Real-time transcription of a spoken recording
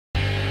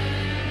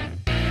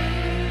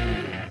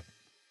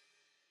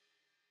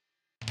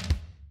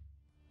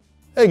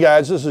Hey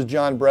guys, this is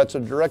John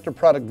Bretza, Director of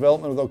Product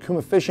Development with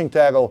Okuma Fishing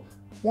Tackle.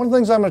 One of the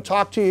things I'm going to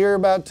talk to you here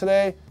about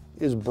today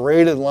is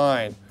braided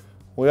line.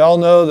 We all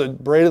know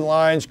that braided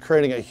line is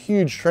creating a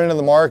huge trend in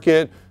the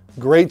market,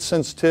 great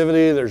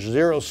sensitivity, there's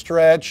zero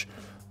stretch.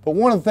 But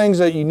one of the things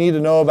that you need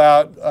to know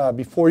about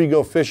before you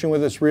go fishing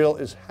with this reel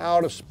is how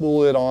to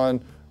spool it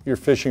on your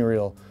fishing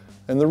reel.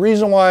 And the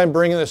reason why I'm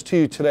bringing this to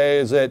you today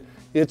is that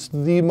it's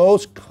the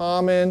most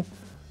common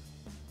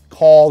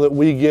call that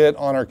we get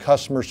on our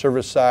customer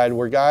service side,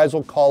 where guys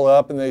will call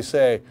up and they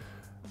say,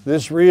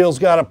 this reel's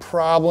got a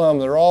problem,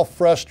 they're all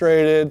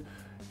frustrated,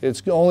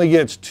 it only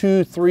gets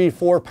 2, 3,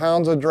 4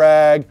 pounds of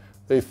drag,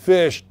 they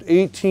fished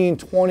 18,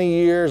 20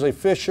 years, they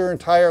fish their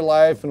entire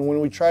life, and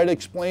when we try to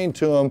explain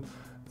to them,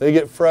 they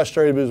get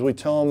frustrated because we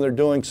tell them they're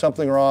doing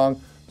something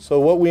wrong. So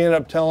what we end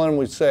up telling them,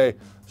 we say,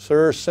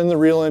 sir, send the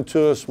reel in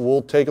to us,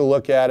 we'll take a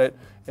look at it,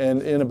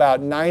 and in about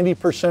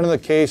 90% of the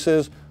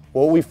cases,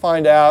 what we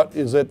find out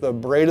is that the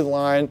braided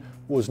line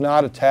was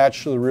not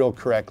attached to the reel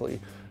correctly.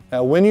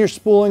 Now, when you're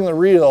spooling the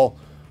reel,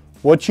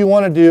 what you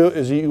want to do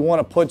is you want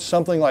to put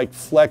something like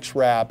flex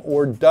wrap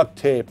or duct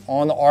tape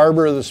on the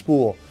arbor of the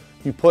spool.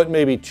 You put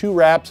maybe 2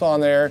 wraps on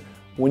there.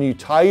 When you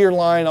tie your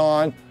line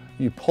on,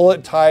 you pull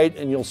it tight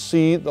and you'll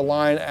see the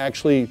line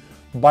actually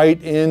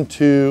bite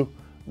into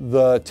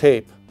the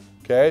tape.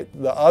 Okay?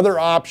 The other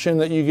option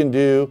that you can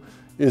do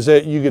is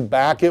that you could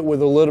back it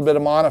with a little bit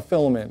of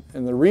monofilament.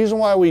 And the reason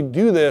why we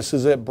do this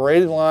is that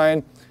braided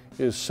line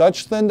is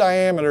such thin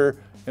diameter,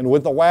 and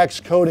with the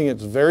wax coating,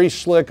 it's very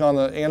slick on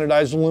the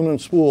anodized aluminum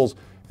spools,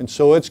 and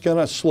so it's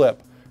gonna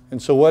slip.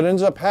 And so what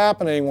ends up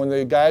happening when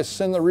the guys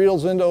send the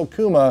reels into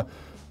Okuma,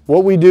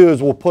 what we do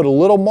is we'll put a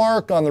little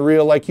mark on the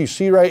reel like you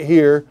see right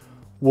here.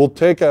 We'll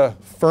take a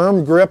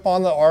firm grip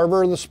on the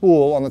arbor of the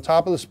spool, on the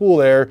top of the spool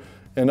there,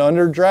 and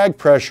under drag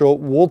pressure,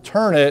 we'll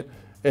turn it,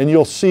 and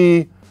you'll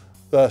see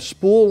the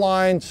spool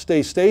line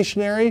stay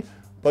stationary,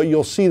 but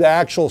you'll see the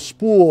actual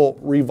spool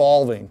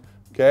revolving,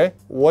 okay?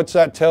 What's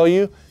that tell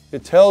you?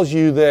 It tells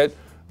you that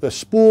the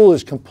spool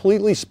is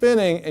completely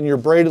spinning and your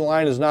braided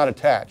line is not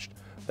attached.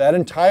 That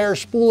entire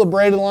spool of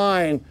braided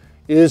line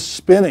is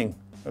spinning,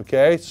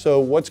 okay? So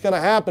what's gonna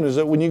happen is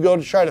that when you go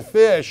to try to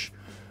fish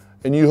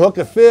and you hook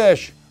a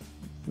fish,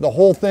 the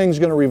whole thing's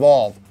gonna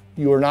revolve.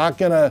 You are not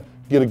gonna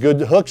get a good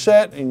hook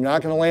set and you're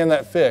not gonna land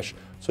that fish.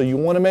 So you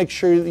want to make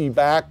sure that you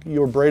back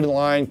your braided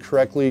line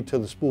correctly to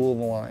the spool of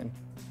the line.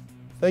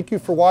 Thank you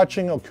for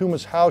watching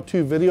Okuma's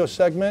how-to video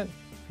segment.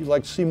 If you'd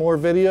like to see more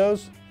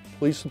videos,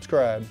 please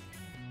subscribe.